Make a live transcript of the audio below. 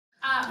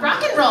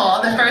and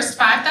Roll, the first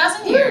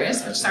 5,000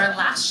 Years, which is our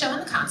last show in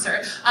the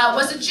concert,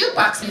 was a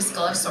jukebox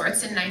musical of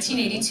sorts in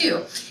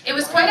 1982. It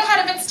was quite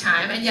ahead of its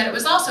time, and yet it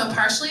was also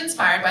partially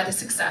inspired by the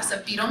success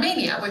of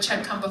Beatlemania, which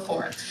had come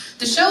before.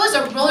 The show was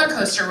a roller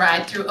coaster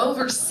ride through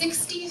over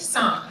 60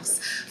 songs,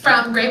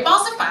 from Great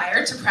Balls of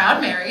Fire to Proud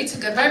Mary to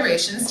Good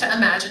Vibrations to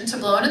Imagine to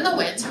Blowin' in the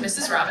Wind to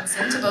Mrs.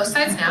 Robinson to Both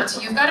Sides Now to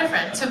You've Got a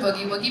Friend to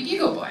Boogie Woogie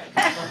Bugle Boy.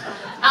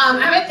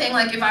 I would think,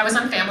 like, if I was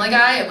on Family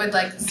Guy, it would,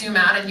 like, zoom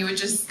out and you would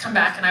just come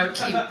back and I would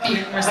keep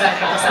reciting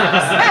the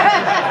songs.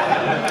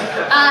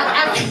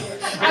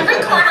 Every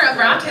corner of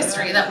rock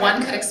history that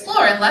one could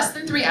explore in less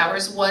than 3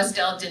 hours was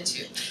delved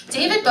into.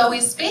 David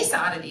Bowie's Space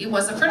Oddity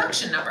was a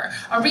production number.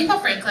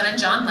 Aretha Franklin and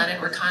John Lennon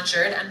were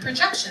conjured, and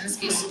projections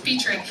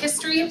featuring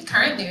history,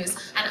 current news,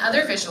 and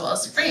other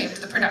visuals framed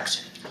the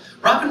production.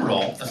 Rock and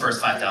Roll, the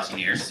first 5,000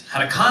 Years,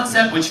 had a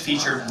concept which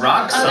featured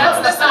rock songs. Oh,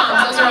 that's the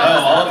songs. Those are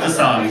all of the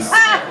songs.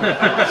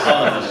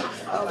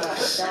 All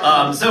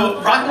of them. So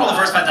Rock and Roll, the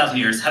first 5,000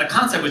 Years, had a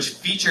concept which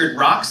featured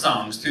rock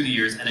songs through the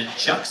years, and it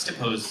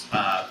juxtaposed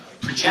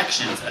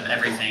projections of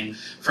everything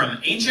from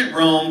ancient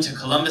Rome to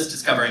Columbus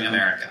discovering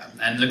America.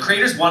 And the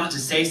creators wanted to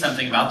say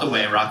something about the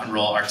way rock and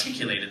roll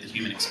articulated the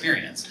human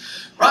experience.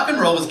 Rock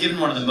and Roll was given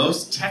one of the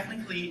most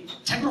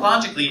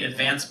technologically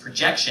advanced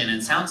projection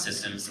and sound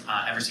systems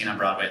ever seen on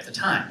Broadway at the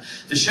time.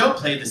 The show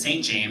played the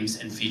St. James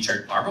and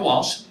featured Barbara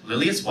Walsh,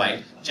 Lillias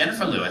White,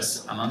 Jennifer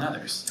Lewis, among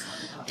others.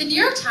 The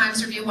New York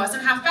Times review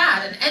wasn't half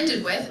bad and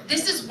ended with,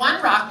 "This is one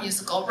rock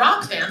musical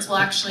rock fans will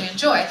actually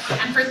enjoy,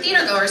 and for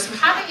theatergoers who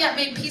haven't yet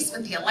made peace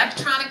with the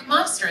electronic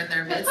monster in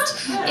their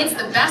midst, it's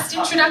the best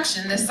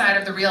introduction this side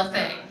of the real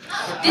thing."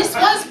 This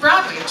was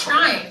Broadway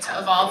trying to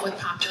evolve with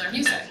popular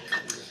music.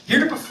 Here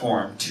to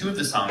perform two of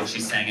the songs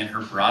she sang in her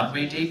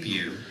Broadway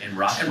debut in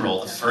Rock and Roll,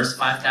 the first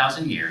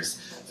 5,000 Years,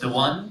 the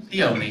one,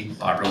 the only,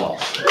 Barbara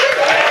Walsh.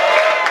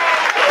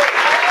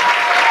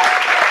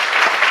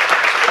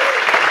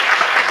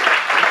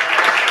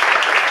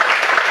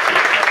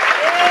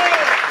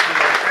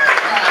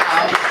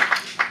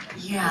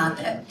 Yeah,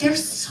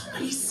 there's so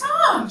many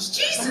songs.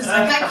 Jesus,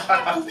 like, I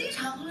can't believe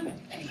how long it.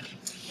 Anyway.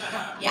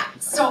 Yeah,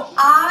 so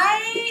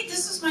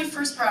this was my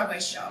first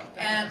Broadway show,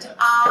 and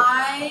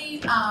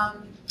I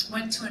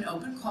went to an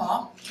open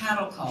call,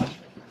 cattle call,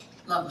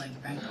 lovely,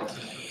 right?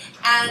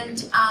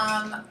 And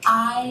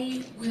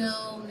I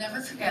will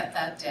never forget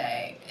that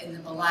day in the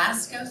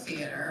Belasco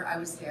Theater. I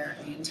was there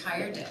the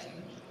entire day,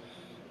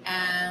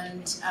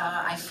 and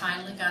I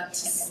finally got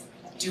to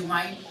do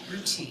my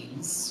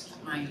routines,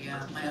 my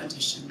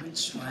audition,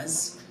 which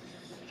was,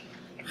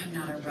 I'm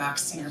not a rock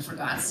singer for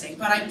God's sake,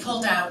 but I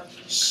pulled out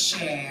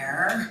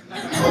Cher.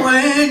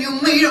 When you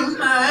meet a man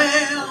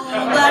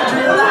that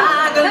you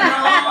like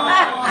alone,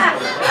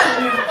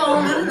 and you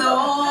fall in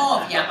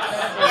love. Yeah.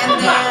 And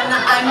then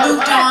I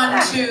moved on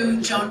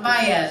to Joan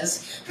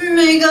Baez.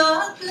 May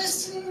God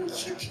bless and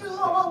keep you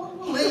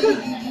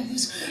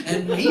always,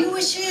 and may your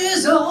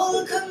wishes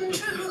all come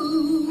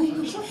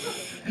true.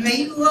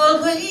 May you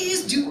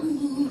always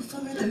do for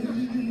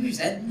others,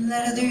 and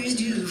let others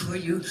do for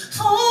you.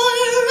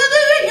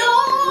 Forever young,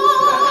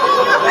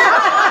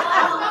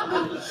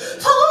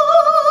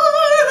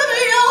 forever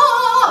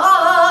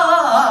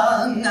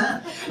young,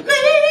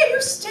 may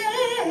you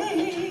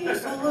stay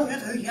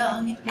forever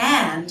young.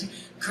 And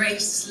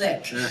Grace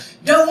Slick.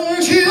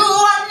 Don't you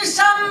want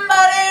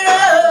somebody to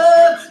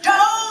love?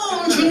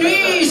 Don't you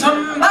need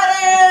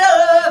somebody to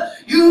love?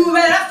 You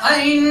better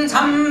find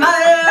somebody to love.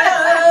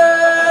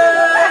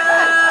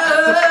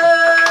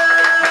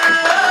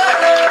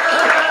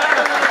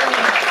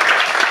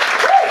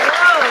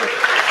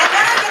 And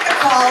then I get the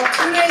call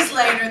 2 days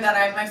later that I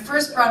have my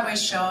first Broadway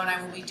show, and I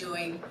will be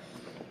doing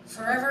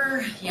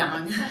Forever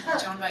Young,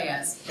 Joan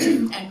Baez,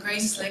 and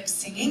Grace Slick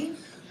singing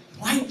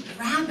White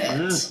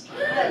Rabbit.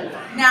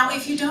 Now,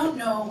 if you don't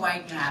know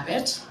White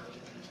Rabbit,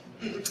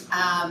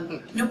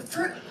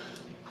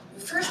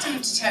 first I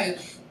have to tell you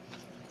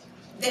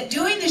that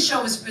doing this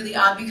show was really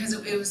odd because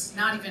it was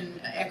not even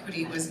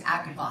equity, it was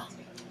AGBA.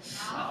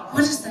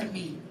 What does that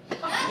mean?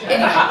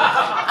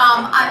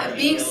 Anyway,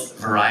 being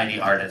Variety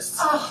artists.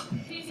 Oh,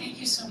 thank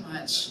you so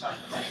much.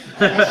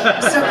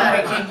 I'm so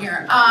glad I came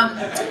here.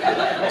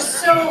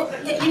 So,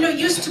 you know,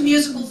 used to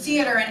musical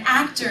theater and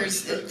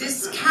actors,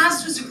 this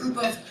cast was a group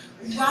of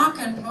rock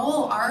and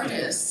roll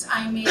artists.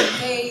 I mean,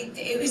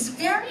 it was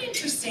very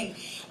interesting.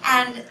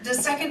 And the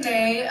second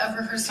day of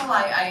rehearsal,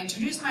 I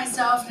introduced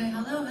myself, and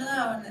hello,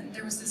 hello, and then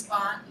there was this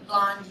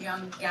blonde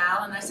young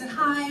gal, and I said,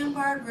 "Hi, I'm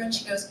Barbara," and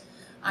she goes,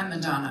 "I'm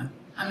Madonna.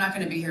 I'm not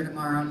going to be here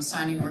tomorrow. I'm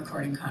signing a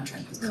recording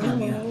contract with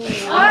Columbia." And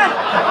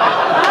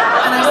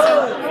I said,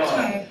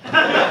 "Okay."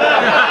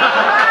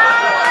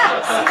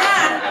 So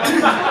then,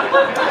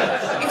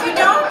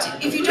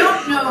 if you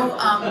don't know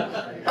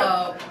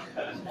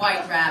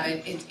White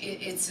Rabbit,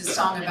 it's a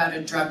song about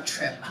a drug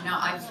trip. Now,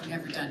 I've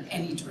never done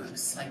any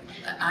drugs. Like,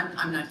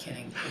 I'm not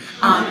kidding.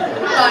 But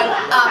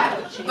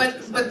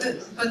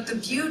the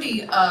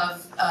beauty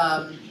of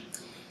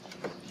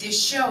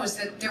this show is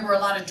that there were a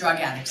lot of drug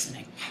addicts in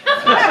it.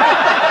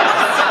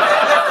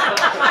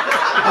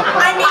 I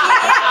mean, the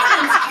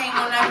ambulance came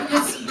when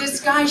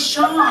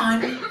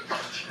Sean,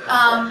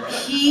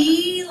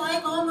 he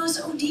like almost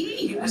OD'd.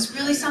 It was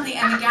really something.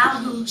 And the gal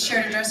who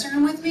shared a dressing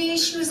room with me,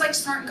 she was like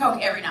snorting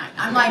coke every night.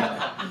 I'm like,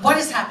 what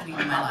is happening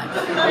in my life?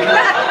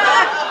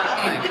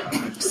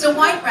 Anyway, so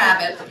White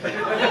Rabbit,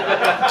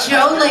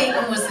 Joe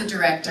Layton was the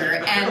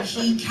director, and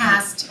he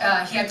cast,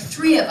 he had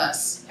 3 of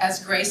us as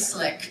Grace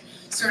Slick,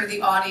 sort of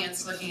the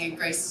audience looking at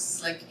Grace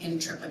Slick in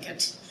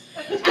triplicate.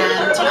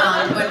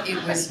 And, but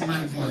it was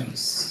my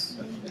voice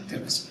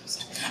that was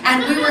used.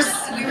 And we were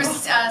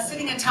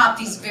sitting atop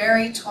these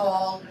very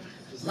tall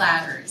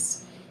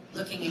ladders,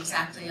 looking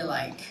exactly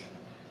alike.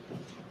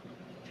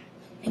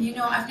 And you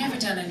know, I've never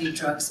done any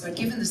drugs, but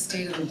given the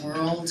state of the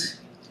world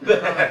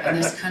and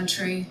this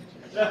country,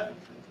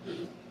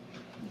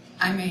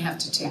 I may have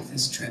to take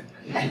this trip.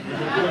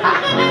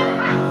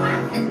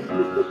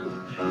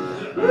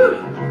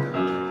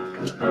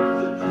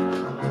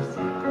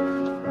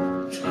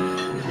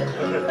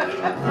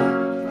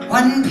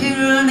 One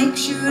pill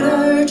makes you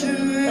larger,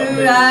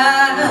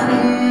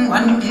 and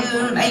one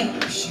pill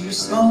makes you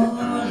small,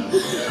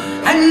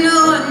 and the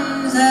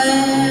ones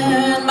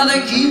that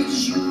mother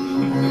gives you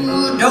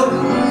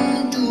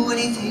don't do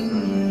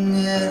anything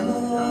at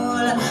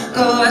all.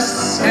 Go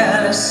ask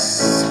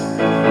Alice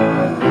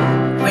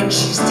when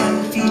she's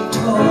 10 feet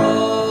tall,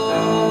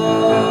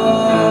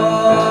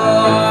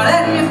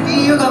 and if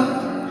you go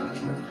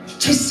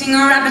chasing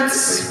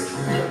rabbits,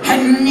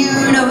 and you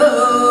know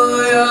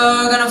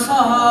you're gonna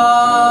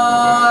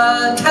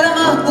fall,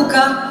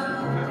 Kalamahoka,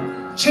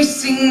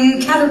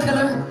 chasing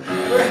caterpillar,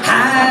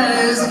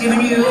 has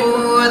given you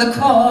the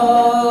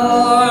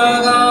call.